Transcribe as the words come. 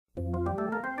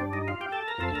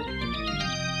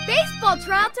baseball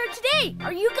tryouts are today.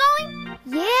 Are you going?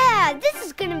 Yeah, this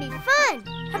is gonna be fun.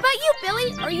 How about you,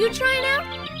 Billy? Are you trying out?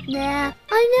 Nah,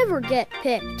 I never get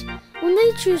picked. When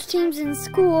they choose teams in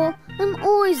school, I'm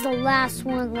always the last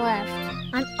one left.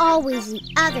 I'm always the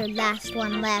other last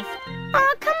one left.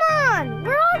 Oh, come on.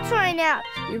 We're all trying out.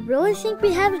 You really think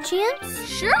we have a chance?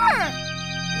 Sure.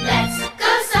 Let's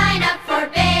go sign up for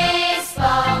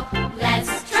baseball.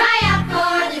 Let's try out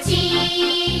for the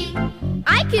team.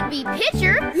 I could be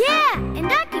pitcher. Yeah,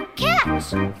 and I could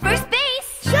catch. First base.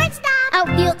 Shortstop.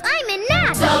 Outfield, I'm in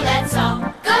that. So let's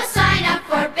all go sign up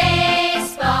for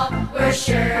baseball. We're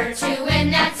sure to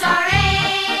win, that's our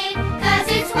aim. 'Cause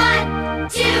it's 1,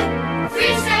 2,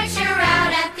 3 strikes, you're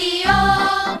out at the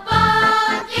old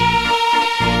ball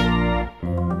game.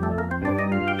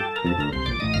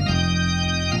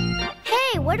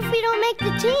 Hey, what if we don't make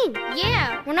the team?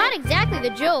 Yeah, we're not exactly the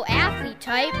Joe athlete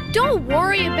type. Don't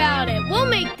worry about it. We'll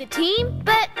make the team.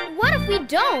 But what if we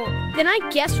don't? Then I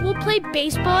guess we'll play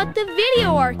baseball at the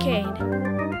video arcade.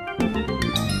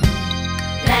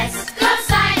 Let's go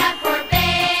sign up for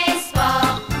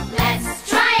baseball. Let's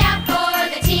try out for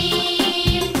the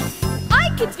team. I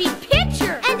could be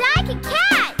pitcher. And I can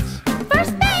catch.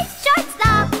 First base,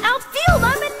 shortstop. Outfield,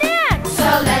 I'm in net. So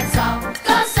let's all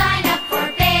go sign up for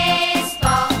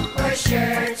baseball. We're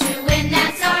sure to win,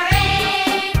 that's our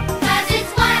aim. 'Cause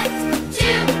it's 1,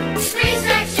 2, 3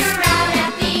 strikes, you're out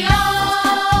at the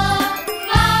old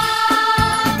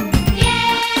ball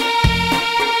game.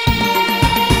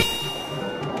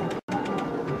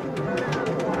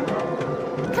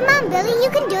 Come on, Billy, you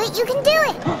can do it, you can do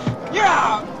it.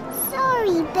 Yeah!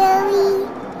 Sorry, Billy.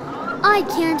 I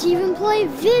can't even play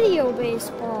video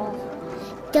baseball.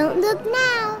 Don't look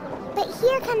now, but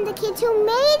here come the kids who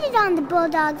made it on the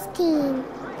Bulldogs team.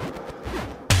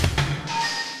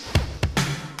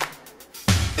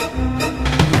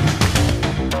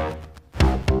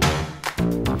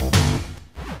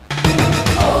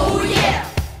 Oh yeah,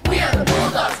 we are the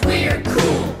Bulldogs, we're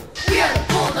cool. We are the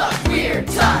Bulldogs, we're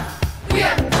tough. We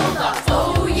are the Bulldogs,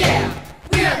 oh yeah.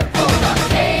 We are the Bulldogs,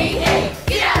 hey, hey,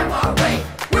 get out of our way.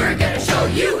 We're gonna show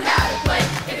you how to play.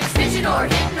 If it's pitching or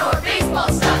hitting or baseball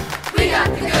stuff, we got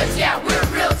the goods, yeah, we're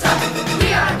real tough.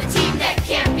 We are the team that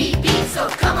can't be beat, so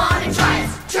come on and try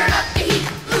us. Turn up the heat,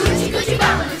 Luigi, Gucci,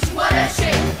 Bamalucci, what a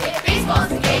shame. If baseball's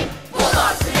the game,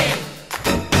 Bulldogs the name.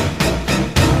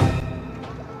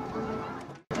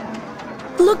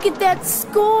 Look at that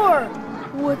score.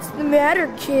 What's the matter,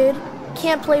 kid?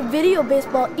 Can't play video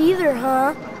baseball either,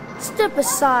 huh? Step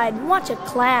aside and watch a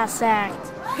class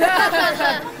act.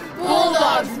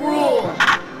 Bulldogs rule.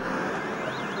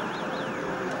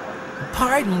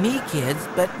 Pardon me, kids,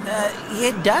 but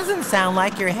it doesn't sound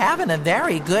like you're having a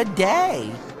very good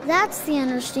day. That's the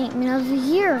understatement of the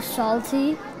year,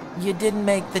 Salty. You didn't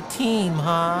make the team,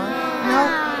 huh?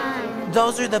 Nope.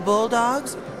 Those are the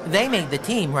Bulldogs? They made the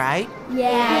team, right?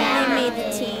 Yeah. We made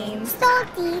the team.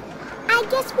 Salty, I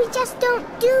guess we just don't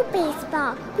do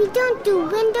baseball. We don't do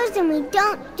windows and we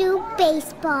don't do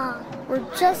baseball. We're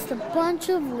just a bunch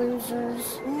of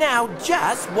losers. Now,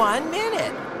 just 1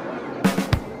 minute.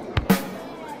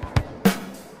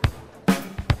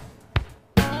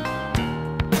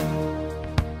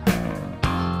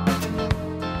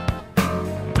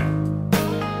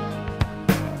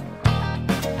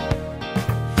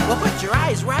 Well, put your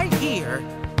eyes right here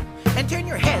and turn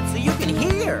your head so you can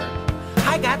hear.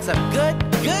 I got some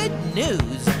good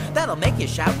news that'll make you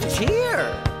shout and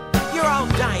cheer. You're all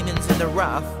diamonds in the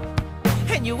rough,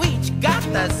 and you each got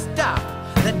the stuff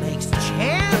that makes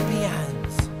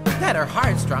champions that are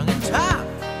hard, strong, and tough.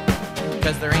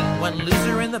 'Cause there ain't one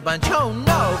loser in the bunch. Oh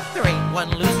no, there ain't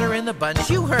one loser in the bunch.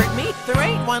 You heard me, there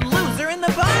ain't one loser in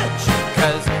the bunch.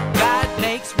 'Cause God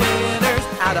makes winners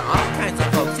out of all kinds of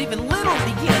folks, even little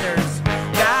beginners.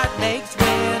 God makes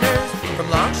winners from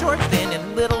long, short, thin,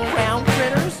 and little round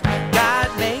critters. God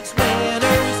makes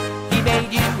winners, He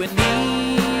made you and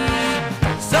me.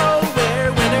 So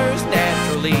we're winners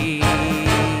naturally.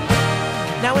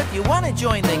 Now if you want to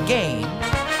join the game,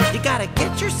 you gotta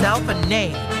get yourself a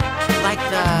name. Like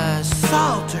the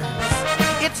Psalters.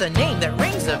 It's a name that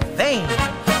rings a fame.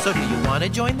 So do you want to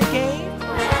join the game?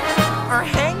 Or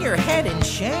hang your head in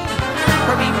shame?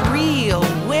 Or be real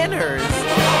winners?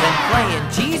 Then play in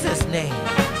Jesus' name.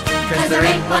 'Cause there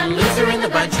ain't one loser in the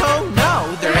bunch. Oh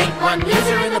no, there ain't one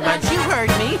loser in the bunch. You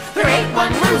heard me, there ain't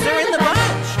one loser in the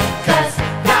bunch. 'Cause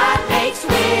God makes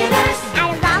winners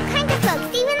Out of all kinds of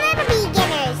folks, even little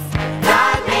beginners.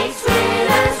 God makes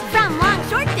winners. From long,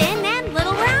 short, thin, and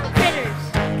little round critters.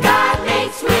 God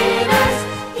makes winners.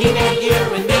 He made you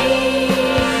and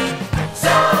me.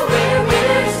 So we're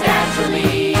winners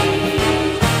naturally.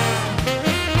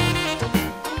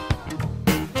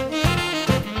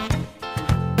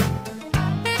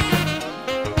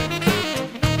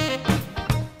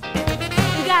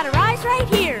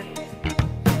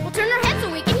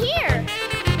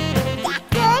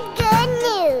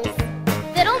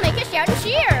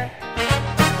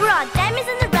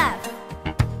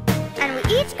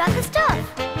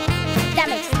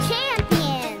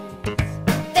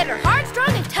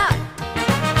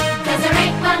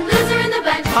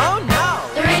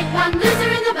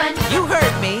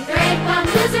 me. There ain't one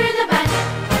loser in the bunch,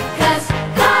 'cause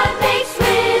God makes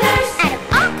winners. Out of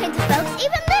all kinds of folks,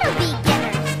 even little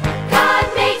beginners. God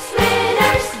makes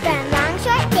winners. From long,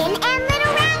 short, thin, and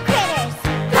little round critters.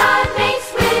 God makes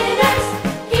winners.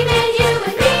 He made you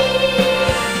and me,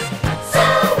 so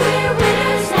we're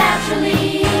winners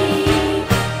naturally.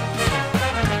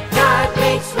 God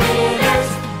makes winners.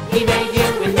 He made you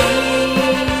and me.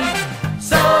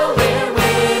 So we're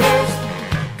winners.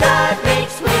 God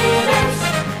makes winners.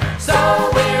 So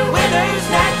we're winners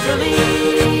naturally.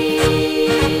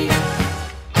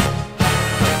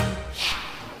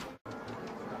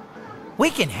 We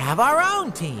can have our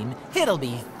own team. It'll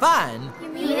be fun.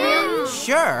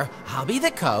 Sure, I'll be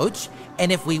the coach.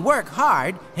 And if we work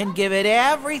hard and give it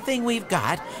everything we've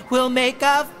got, we'll make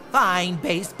a fine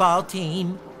baseball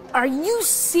team. Are you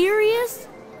serious?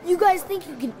 You guys think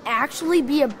you can actually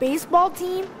be a baseball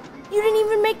team? You didn't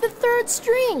even make the third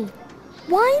string.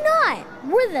 Why not?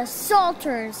 We're the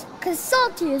Psalters, because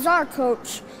Salty is our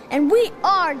coach, and we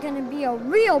are going to be a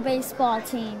real baseball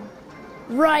team.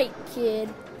 Right,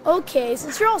 kid. Okay,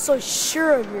 since you're all so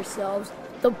sure of yourselves,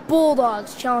 the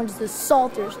Bulldogs challenge the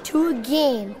Psalters to a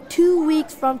game 2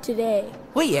 weeks from today.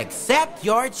 We accept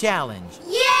your challenge.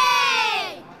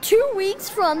 Yay! 2 weeks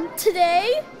from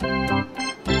today?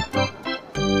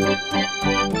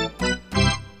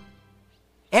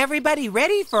 Everybody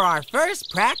ready for our first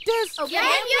practice?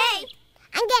 Yay!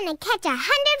 I'm gonna catch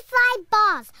 100 fly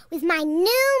balls with my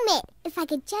new mitt. If I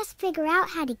could just figure out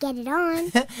how to get it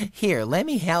on. Here, let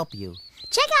me help you.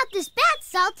 Check out this bat,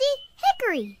 Salty.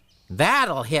 Hickory.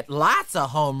 That'll hit lots of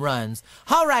home runs.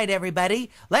 All right, everybody,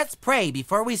 let's pray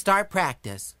before we start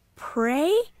practice.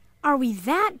 Pray? Are we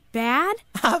that bad?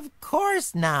 Of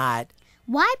course not.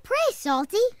 Why pray,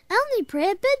 Salty? I only pray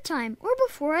at bedtime or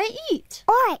before I eat.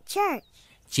 Or at church.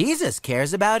 Jesus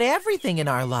cares about everything in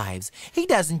our lives. He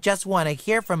doesn't just want to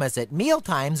hear from us at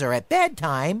mealtimes or at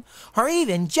bedtime, or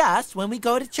even just when we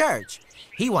go to church.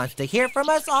 He wants to hear from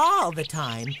us all the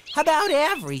time, about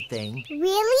everything.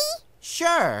 Really?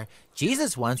 Sure,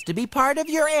 Jesus wants to be part of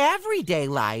your everyday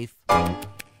life. Put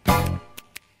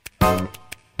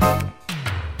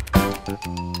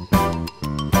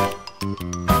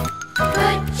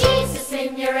Jesus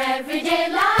in your everyday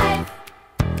life.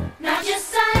 Not just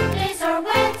Sundays or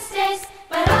Wednesdays,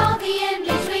 but all the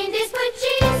in-between days. Put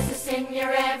Jesus in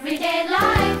your everyday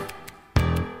life.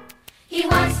 He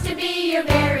wants to be your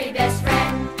very best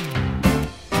friend.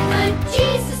 Put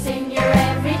Jesus in your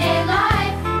everyday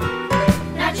life.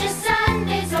 Not just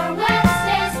Sundays or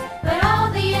Wednesdays, but all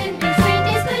the in-between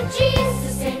days. Put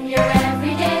Jesus in your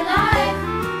everyday life.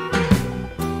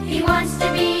 He wants to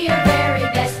be your very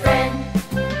best friend.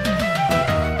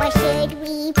 Why should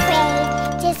we pray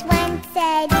just once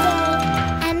a day?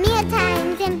 At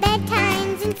mealtimes and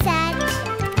bedtimes and such.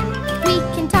 We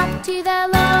can talk to the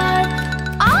Lord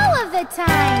all of the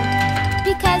time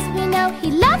because we know He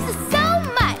loves us so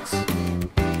much.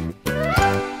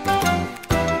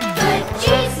 Put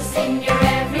Jesus in your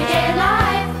everyday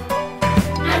life.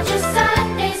 Not just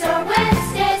Sundays or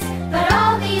Wednesdays, but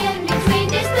all the in-between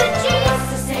days. Put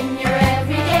Jesus in your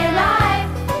everyday life.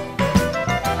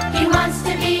 He wants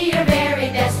to be your very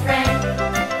best friend.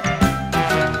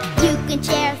 You can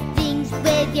share things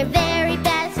with your very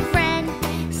best friend.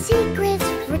 Secrets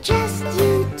for just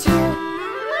you two.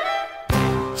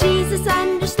 Jesus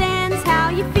understands how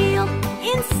you feel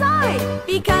inside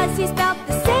because He's felt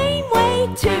the same way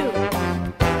too.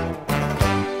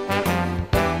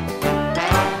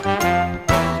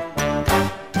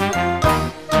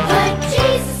 Put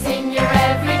Jesus in your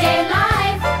everyday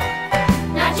life.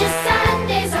 Not just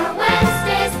Sundays or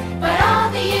Wednesdays, but all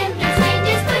the in-between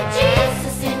days. Put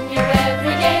Jesus in your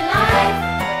everyday life.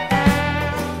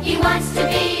 He wants to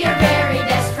be your very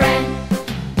best friend.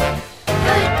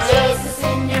 Put Jesus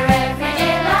in your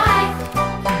everyday life.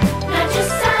 Not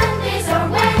just Sundays or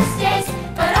Wednesdays,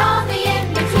 but all the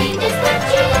in-between days. Put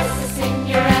Jesus in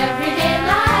your everyday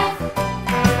life.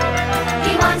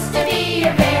 He wants to be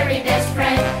your very best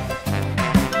friend.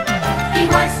 He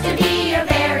wants to be your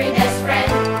very best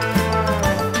friend.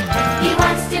 He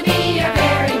wants to be your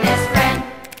very best friend.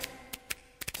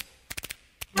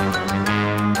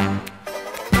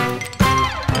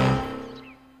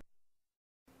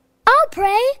 I'll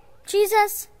pray.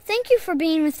 Jesus, thank you for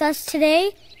being with us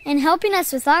today and helping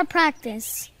us with our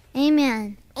practice.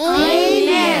 Amen.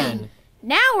 Amen.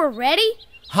 Now we're ready.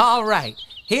 All right,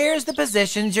 here's the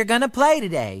positions you're going to play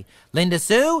today. Linda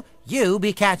Sue, you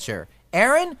be catcher.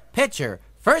 Aaron, pitcher.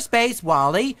 First base,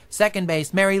 Wally. Second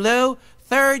base, Mary Lou.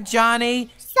 Third, Johnny.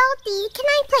 Salty, can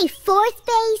I play fourth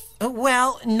base?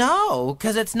 Well, no,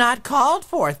 because it's not called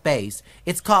fourth base.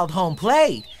 It's called home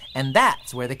plate. and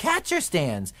that's where the catcher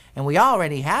stands, and we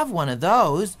already have one of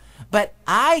those. But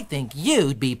I think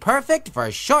you'd be perfect for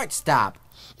shortstop.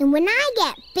 And when I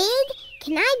get big,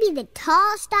 can I be the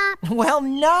tall stop? Well,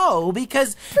 no,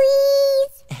 because...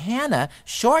 Please? Hannah,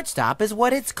 shortstop is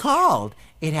what it's called.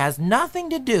 It has nothing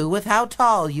to do with how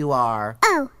tall you are.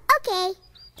 Oh, okay.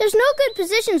 There's no good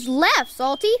positions left,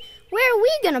 Salty. Where are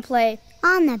we gonna play?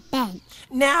 On the bench.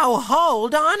 Now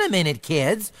hold on a minute,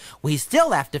 kids. We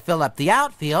still have to fill up the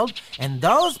outfield, and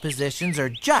those positions are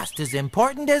just as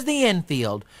important as the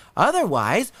infield.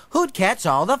 Otherwise, who'd catch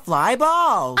all the fly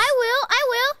balls? I will.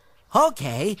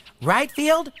 Okay, right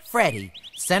field, Freddie.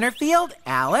 Center field,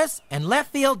 Alice. And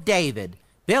left field, David.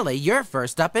 Billy, you're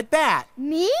first up at bat.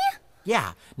 Me?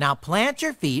 Yeah, now plant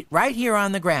your feet right here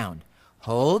on the ground.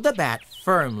 Hold the bat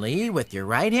firmly with your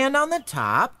right hand on the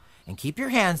top, and keep your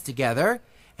hands together.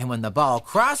 And when the ball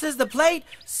crosses the plate,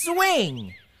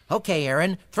 swing! Okay,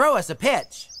 Aaron, throw us a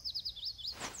pitch.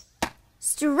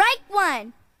 Strike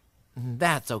one.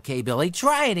 That's okay, Billy.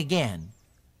 Try it again.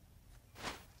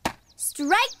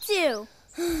 Strike two.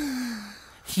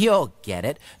 You'll get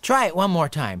it. Try it one more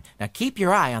time. Now keep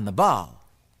your eye on the ball.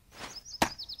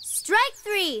 Strike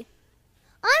three.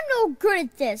 I'm no good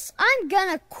at this. I'm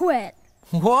gonna quit.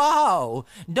 Whoa!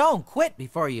 Don't quit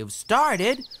before you've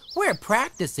started. We're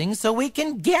practicing so we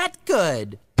can get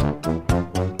good. You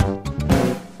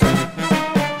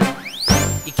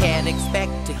can't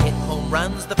expect to hit home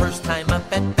runs the first time up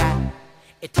at bat.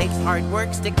 It takes hard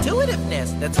work,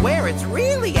 stick-to-itiveness. That's where it's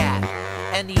really at.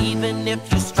 And even if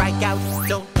you strike out,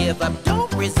 don't give up,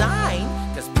 don't resign.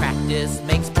 'Cause practice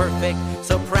makes perfect,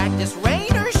 so practice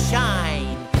rain or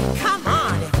shine. Come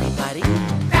on, everybody.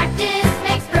 Practice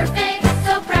makes perfect,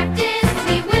 so practice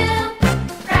we will.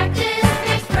 Practice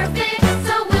makes perfect,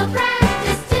 so we'll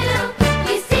practice till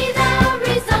we see the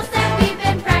results that we've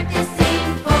been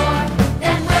practicing for.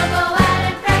 Then we'll go out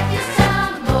and practice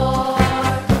some more.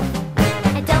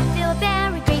 I don't feel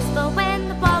very graceful when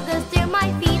the ball goes through my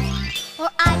feet, or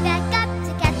I back up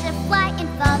to catch a fly and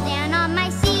fall down on my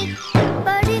seat.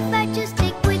 But if I just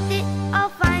stick with it, I'll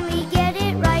finally get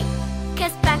it right.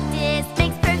 'Cause practice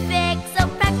makes perfect, so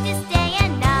practice day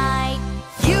and night.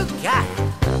 You got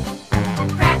it.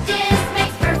 Practice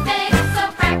makes perfect, so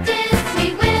practice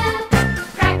we will.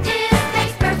 Practice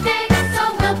makes perfect, so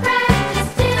we'll practice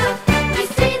till we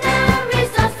see the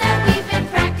results that we've been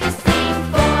practicing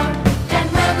for. Then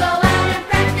we'll go out and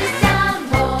practice some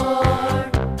more.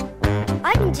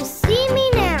 I can just see me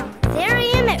now. There I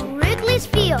am at Wrigley's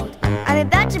Field. I'm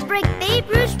about to break Babe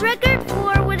Ruth's record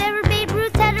for whatever Babe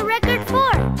Ruth had a record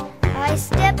for. I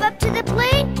step up to the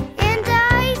plate and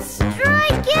I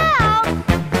strike out.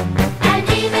 And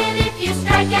even if you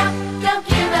strike out, don't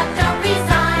give up, don't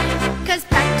resign. 'Cause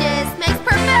practice makes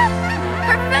perfect.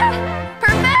 Perfect.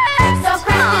 So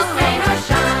practice rain or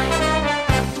shine.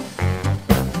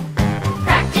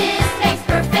 Practice makes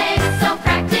perfect, so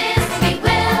practice we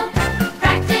will.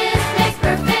 Practice makes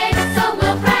perfect, so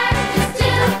we'll practice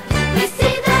till we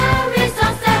see the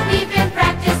results that we've been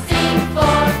practicing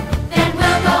for. Then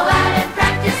we'll go out and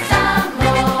practice some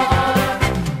more.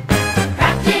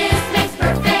 Practice makes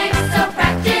perfect, so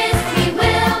practice we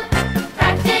will.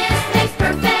 Practice makes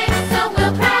perfect, so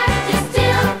we'll practice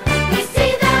till we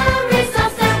see the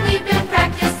results that we've been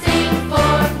practicing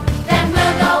for. Then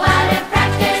we'll go out and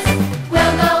practice.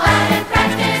 We'll go out and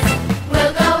practice.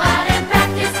 We'll go out and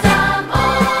practice some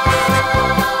more.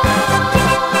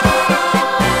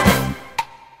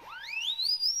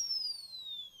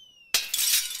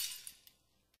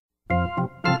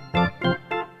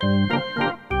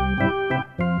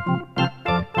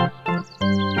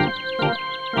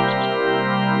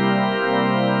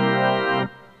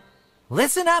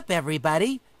 Listen up,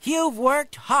 everybody. You've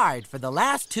worked hard for the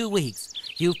last 2 weeks.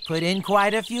 You've put in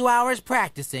quite a few hours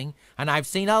practicing, and I've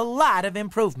seen a lot of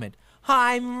improvement.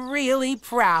 I'm really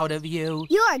proud of you.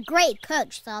 You're a great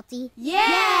coach, Salty.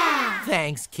 Yeah!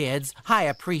 Thanks, kids. I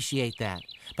appreciate that.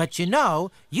 But you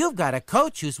know, you've got a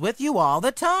coach who's with you all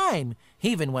the time,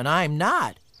 even when I'm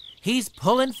not. He's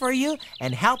pulling for you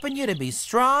and helping you to be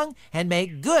strong and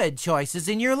make good choices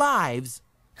in your lives.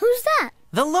 Who's that?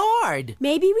 The Lord.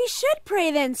 Maybe we should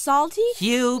pray then, Salty.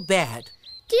 You bet.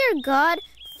 Dear God,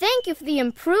 thank you for the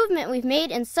improvement we've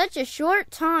made in such a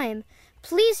short time.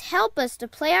 Please help us to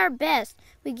play our best.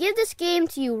 We give this game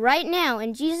to you right now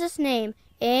in Jesus' name.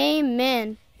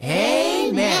 Amen.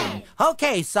 Amen.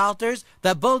 Okay, Salters,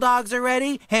 the Bulldogs are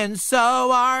ready, and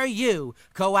so are you.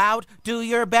 Go out, do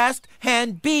your best,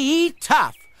 and be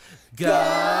tough.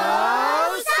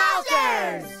 Go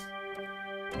Salters!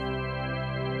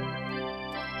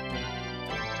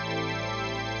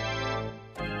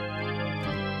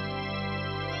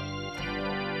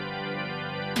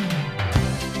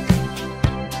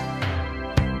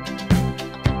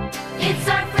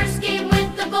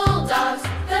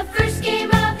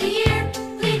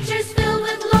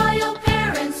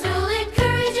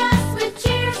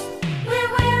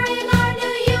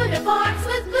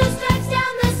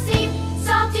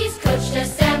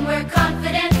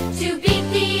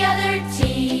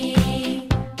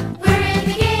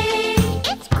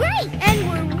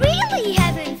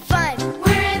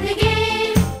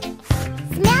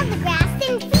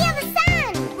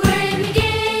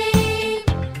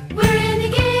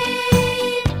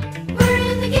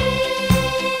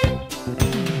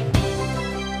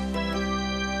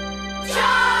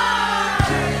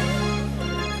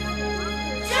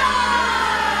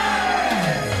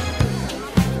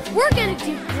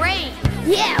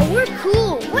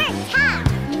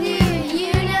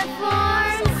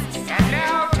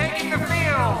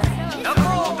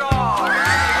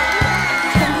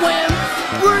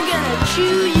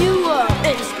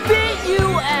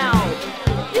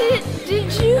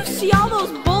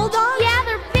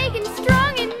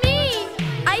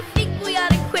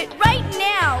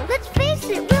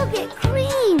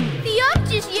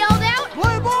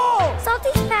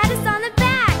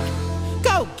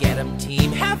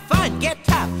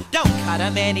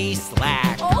 them any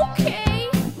slack. Okay.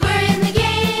 We're in the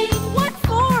game. What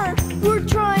for? We're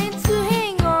trying to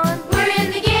hang on. We're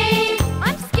in the game.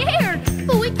 I'm scared,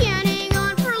 but we can't hang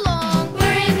on for long.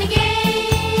 We're in the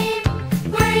game.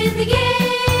 We're in the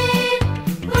game.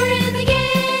 We're in the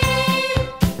game.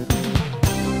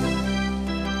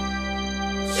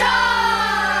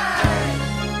 Charge!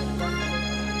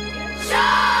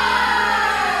 Charge!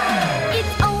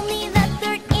 It's only the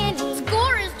third inning.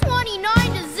 Score is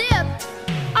 29-0.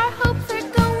 Our hopes are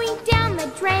going down the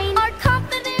drain. Our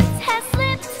confidence has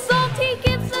slipped. Salty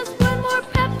gives us one more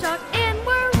pep talk, and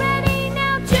we're ready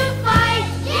now to fight.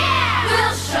 Yeah!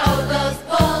 We'll show those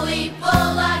bully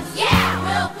bulldogs. Yeah!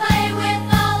 We'll play with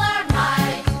all our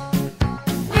might.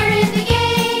 We're in the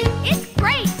game. It's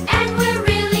great. And we're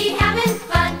really having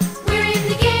fun. We're in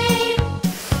the game.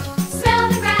 Smell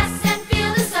the grass and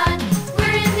feel the sun.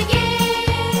 We're in the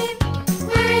game.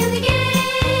 We're in the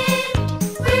game.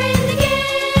 We're in the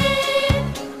game.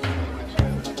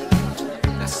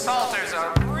 The Salters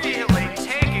are really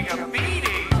taking a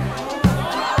beating.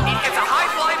 He gets a high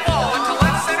fly ball into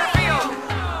left center field.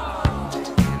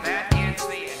 And that ends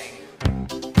the inning.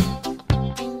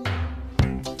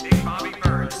 Big Bobby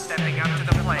Bird stepping up to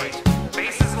the plate.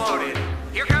 Bases loaded.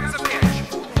 Here comes the pitch.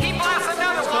 He blasts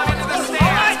another one into the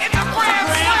stands. It's a grand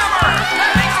slammer.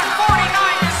 That makes it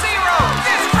 49-0.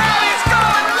 This crowd is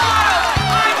going wild.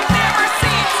 I've never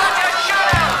seen such a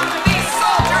shutout. These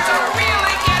Salters are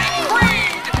really getting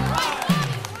creamed.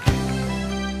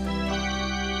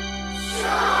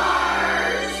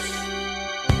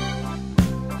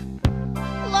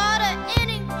 Lot of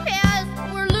innings passed.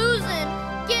 We're losing.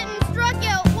 Getting struck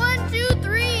out 1, 2,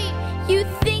 3. You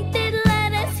think they'd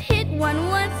let us hit one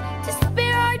once to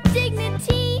spare our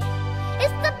dignity?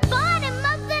 It's the bottom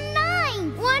of the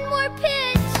ninth. One more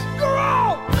pitch.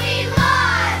 We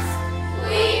lost!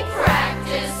 We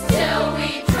practiced till we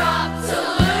dropped to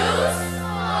lose.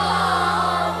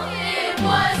 Oh, it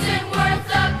wasn't worth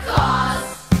the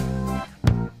cost.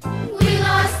 We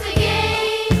lost the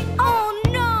game. Oh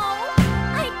no!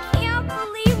 I can't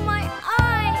believe my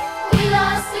eyes. We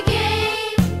lost the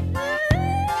game.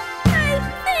 I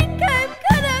think I'm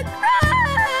gonna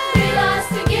cry. We lost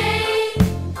the game.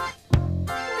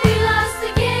 We lost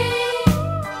the game.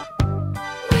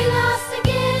 We lost the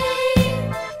game.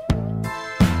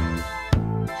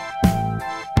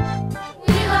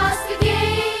 We lost the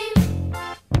game.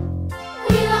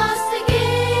 We lost the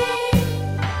game.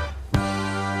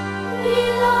 We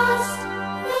lost the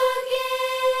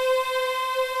game.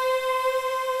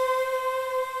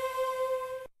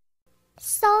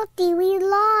 Salty, we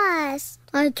lost.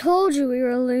 I told you we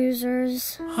were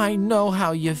losers. I know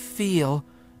how you feel.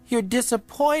 You're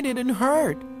disappointed and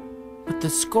hurt. But the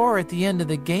score at the end of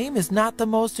the game is not the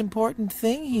most important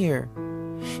thing here.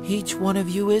 Each one of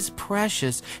you is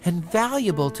precious and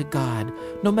valuable to God,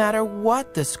 no matter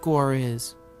what the score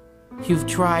is. You've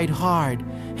tried hard,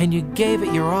 and you gave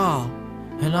it your all,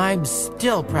 and I'm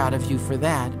still proud of you for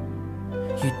that.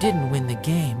 You didn't win the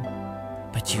game,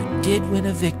 but you did win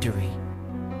a victory.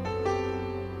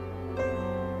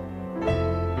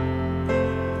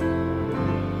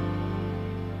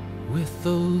 With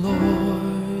the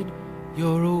Lord,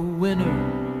 you're a winner,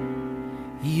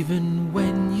 even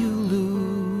when you lose.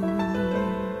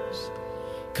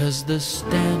 'Cause the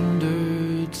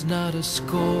standard's not a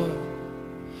score,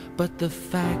 but the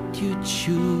fact you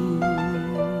choose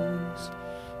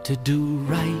to do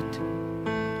right,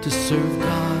 to serve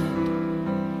God,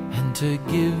 and to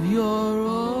give your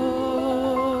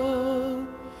all.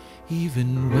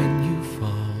 Even when you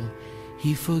fall,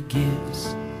 He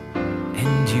forgives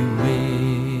and you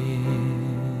win.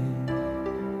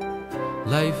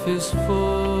 Life is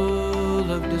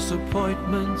full of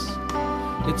disappointments.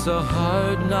 It's a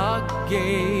hard knock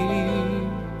game.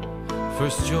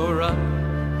 First you're up,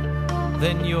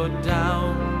 then you're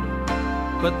down,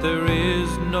 but there is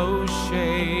no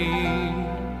shame.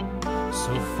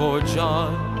 So forge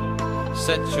on,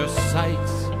 set your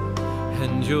sights,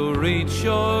 and you'll reach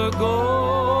your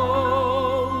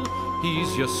goal.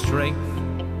 He's your strength,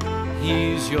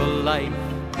 He's your life.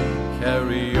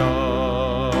 Carry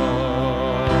on.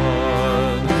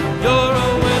 You're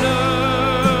a winner.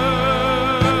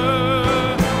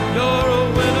 You're a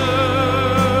winner.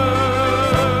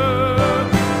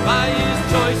 By His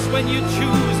choice, when you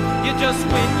choose, you just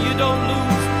win, you don't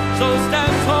lose. So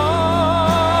stand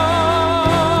tall.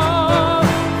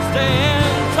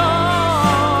 Stand tall.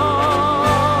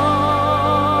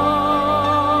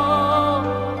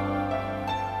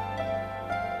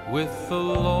 With the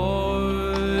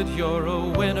Lord, you're a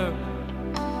winner,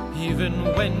 even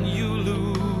when you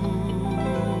lose.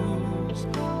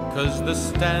 'cause the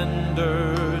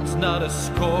standard's not a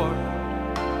score,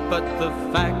 but the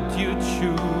fact you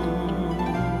choose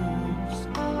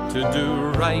to do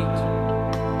right,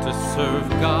 to serve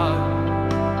God,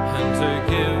 and to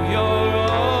give your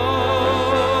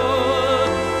all.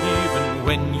 Even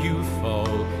when you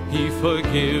fall, He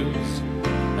forgives,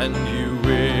 and you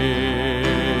win.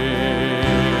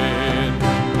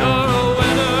 You're a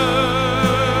winner.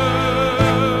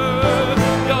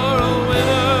 You're a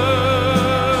winner.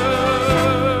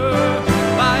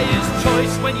 By His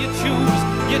choice, when you choose,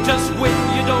 you just win,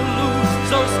 you don't lose.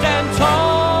 So stand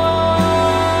tall.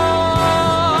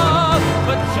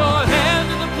 Put your hand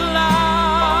in the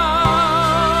plow.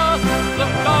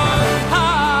 Look on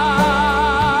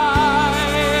high.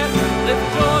 Lift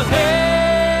your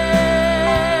head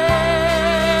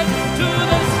to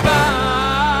the sky.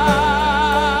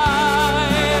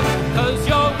 'Cause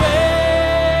you're winning.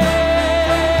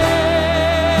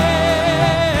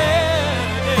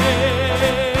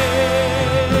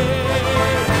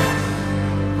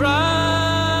 Right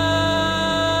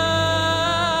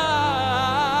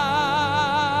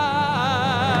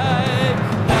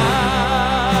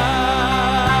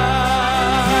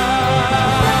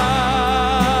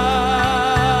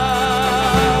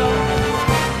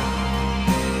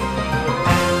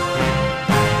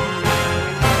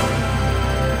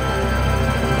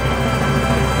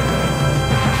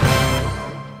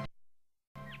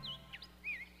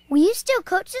Will you still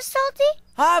coach us, Salty?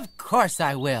 Of course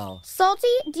I will. Salty,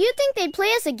 do you think they'd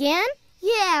play us again?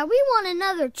 Yeah, we want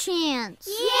another chance.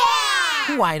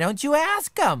 Yeah! Why don't you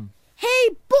ask them?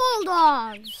 Hey,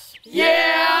 Bulldogs!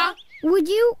 Yeah! Would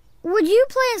you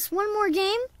play us one more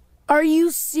game? Are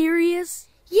you serious?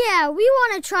 Yeah, we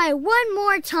want to try one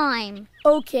more time.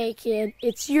 Okay, kid,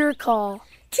 it's your call.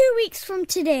 2 weeks from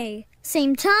today.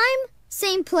 Same time,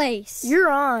 same place. You're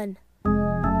on.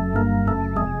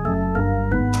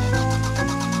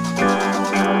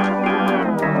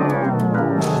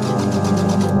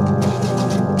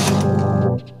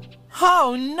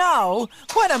 Oh no!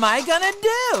 What am I gonna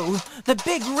do? The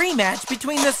big rematch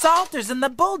between the Psalters and the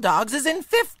Bulldogs is in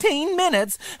 15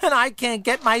 minutes, and I can't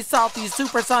get my salty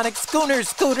supersonic schooner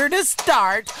scooter to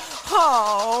start.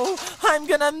 Oh, I'm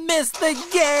gonna miss the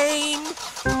game.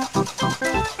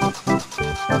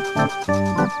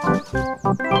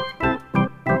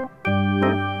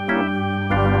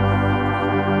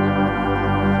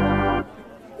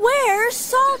 Where's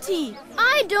Salty?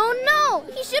 I don't know.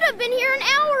 He should have been here an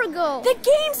hour ago. The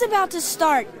game's about to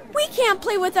start. We can't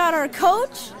play without our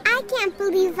coach. I can't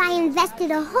believe I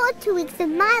invested a whole 2 weeks of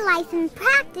my life in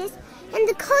practice, and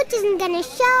the coach isn't gonna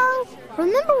show.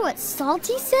 Remember what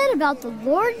Salty said about the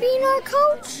Lord being our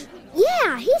coach?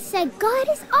 Yeah, he said God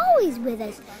is always with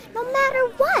us, no matter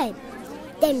what.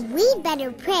 Then we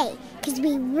better pray, 'cause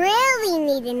we really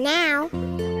need it now.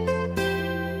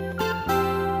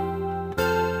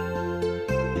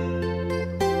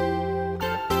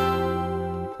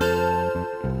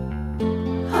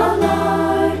 Oh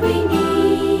Lord, we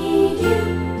need you.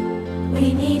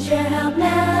 We need your help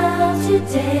now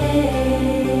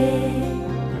today.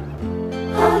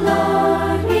 Oh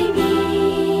Lord, we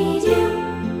need you.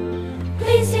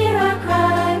 Please hear our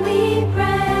cry, we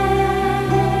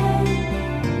pray.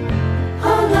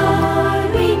 Oh Lord,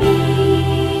 we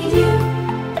need you.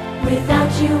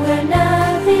 Without you, we're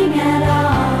nothing at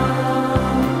all.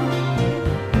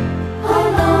 Oh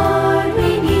Lord,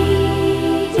 we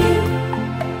need you.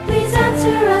 Please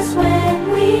answer us when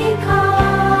we call.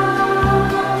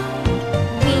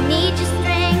 We need your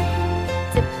strength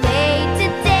to play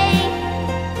today,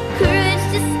 courage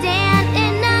to stand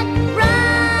and not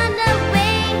run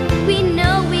away. We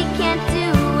know we can't do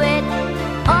it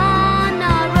on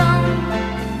our own.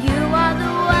 You are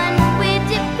the one we're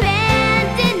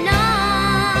depending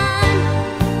on.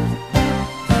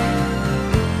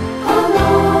 Oh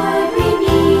Lord, we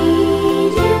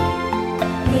need you.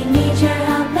 We need your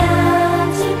help now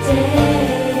today.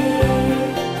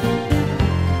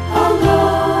 Oh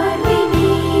Lord, we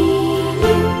need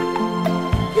you.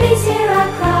 Please hear our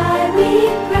cry, we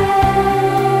pray.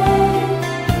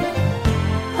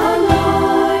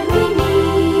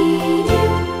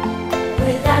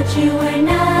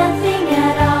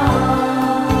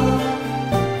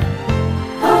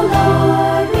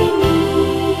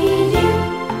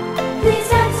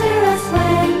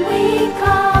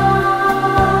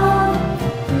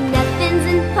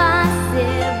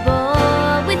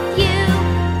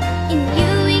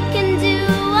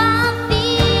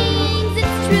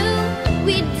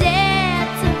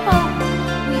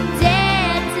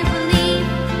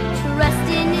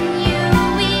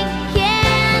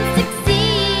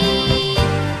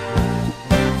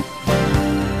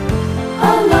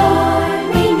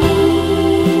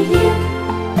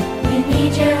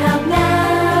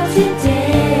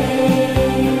 today.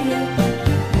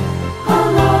 Oh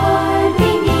Lord,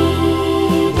 we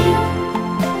need you.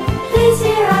 Please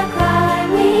hear our cry,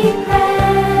 we pray.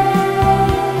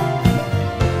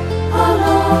 Oh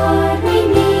Lord, we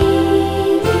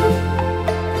need you.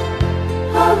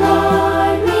 Oh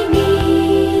Lord, we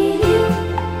need you.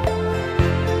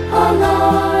 Oh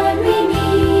Lord, we need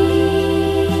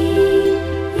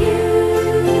you.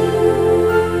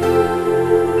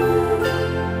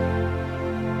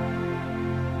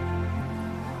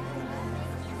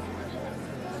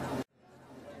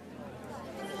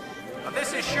 Well, this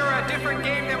is sure a different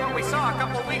game than what we saw a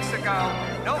couple weeks ago.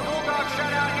 No Bulldog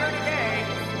shutout here today.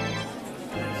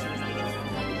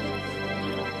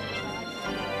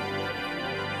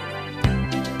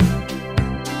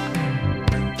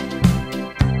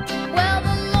 Well,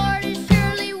 the Lord is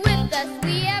surely with us.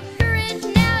 We have courage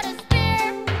now to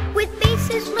spare. With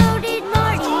bases loaded,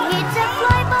 Marty hits a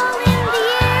fly ball in the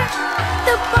air.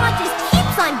 The ball just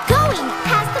keeps on going,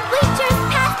 past the bleachers,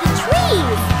 past the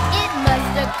trees. It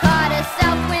must have caught a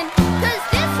south wind, 'cause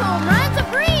this home run's a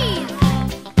breeze.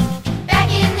 Back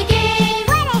in the game,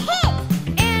 what a hit!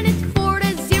 And it's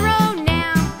 4-0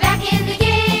 now. Back in the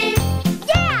game,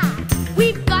 yeah!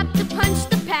 We've got to punch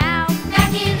the pow.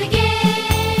 Back in the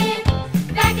game,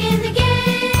 back in the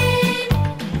game,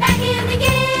 back in the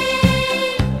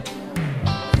game.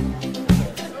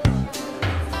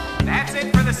 That's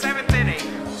it for the 7th inning.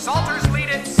 Salters lead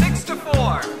it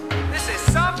 6-4. This is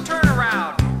some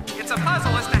turnaround. It's a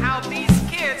puzzle as to how these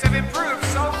kids have improved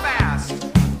so fast.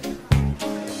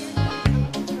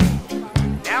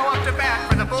 Now up to bat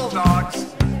for the Bulldogs,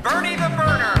 Bernie the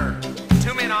Burner.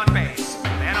 2 men on base,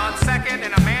 man on second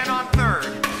and a man on third.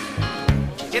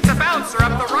 It's a bouncer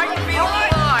up the right field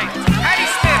line. Patty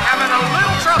Smith having a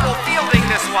little trouble fielding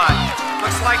this one.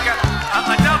 Looks like a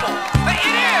double. But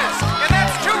it is! And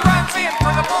that's 2 runs in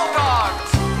for the Bulldogs.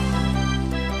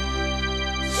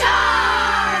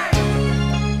 Charge!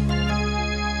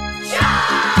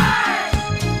 Charge!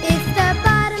 It's the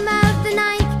bottom of the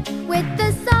ninth with the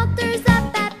Salters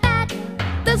up at bat.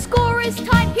 The score is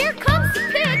tied. Here comes the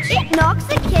pitch. It knocks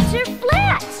the catcher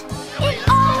flat. In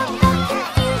all of the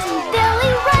confusion,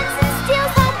 Billy runs and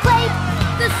steals home plate.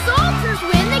 The Salters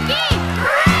win the game.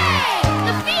 Hooray!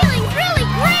 The feeling's really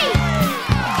great.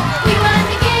 We won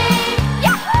the game.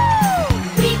 Yahoo!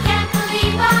 We can't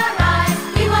believe our eyes.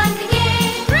 We won the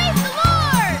game. Praise the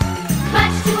Lord!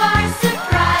 Much to our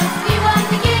surprise, we won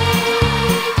the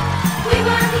game. We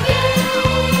won the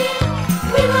game.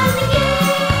 We won the game.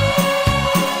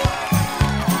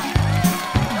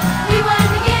 We won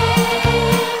the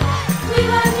game. We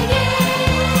won the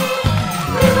game.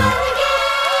 We won the game.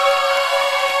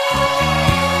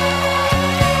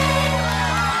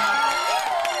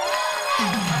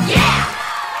 Yeah!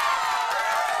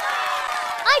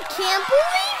 I can't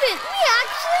believe it! We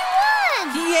actually won!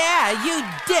 Yeah, you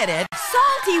did it.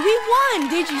 Salty, we won!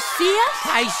 Did you see us?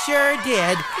 I sure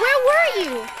did. Where were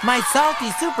you? My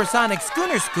salty supersonic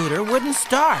scooter wouldn't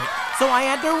start, so I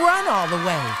had to run all the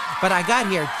way. But I got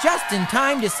here just in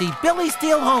time to see Billy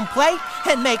steal home plate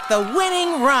and make the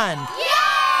winning run.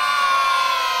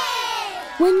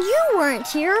 When you weren't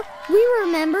here, we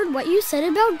remembered what you said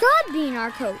about God being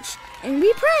our coach, and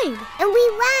we prayed. And we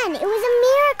won. It was a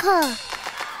miracle.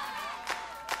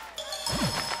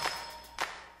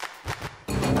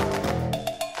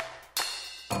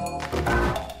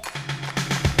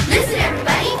 Listen,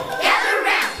 everybody, gather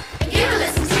around and give a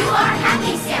listen to our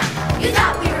happy sound. You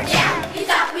thought we were down, you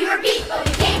thought we were beat, but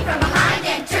we came from behind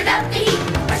and turned up the heat.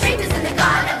 Our strength is in the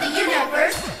God of the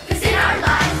universe, 'cause in our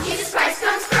lives Jesus Christ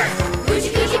comes first.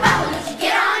 Coochie coochie babaloochie,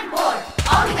 get on board.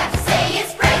 All we got to say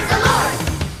is praise the Lord.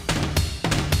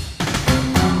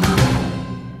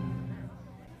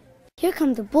 Here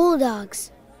come the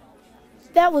Bulldogs.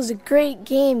 That was a great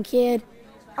game, kid.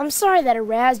 I'm sorry that I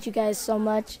razzed you guys so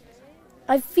much.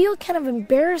 I feel kind of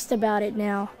embarrassed about it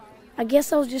now. I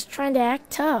guess I was just trying to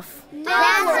act tough.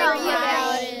 That's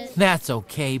okay. That's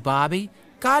okay, Bobby.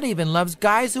 God even loves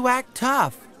guys who act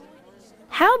tough.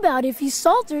 How about if you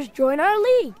Salters join our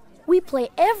league? We play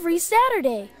every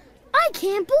Saturday. I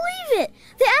can't believe it!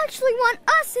 They actually want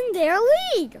us in their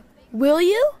league! Will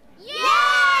you?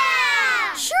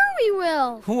 Yeah! Sure we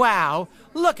will! Wow,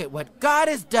 look at what God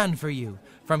has done for you.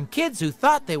 From kids who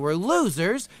thought they were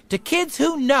losers to kids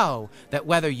who know that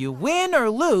whether you win or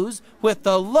lose, with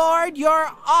the Lord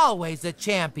you're always a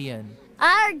champion.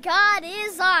 Our God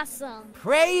is awesome!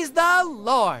 Praise the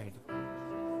Lord.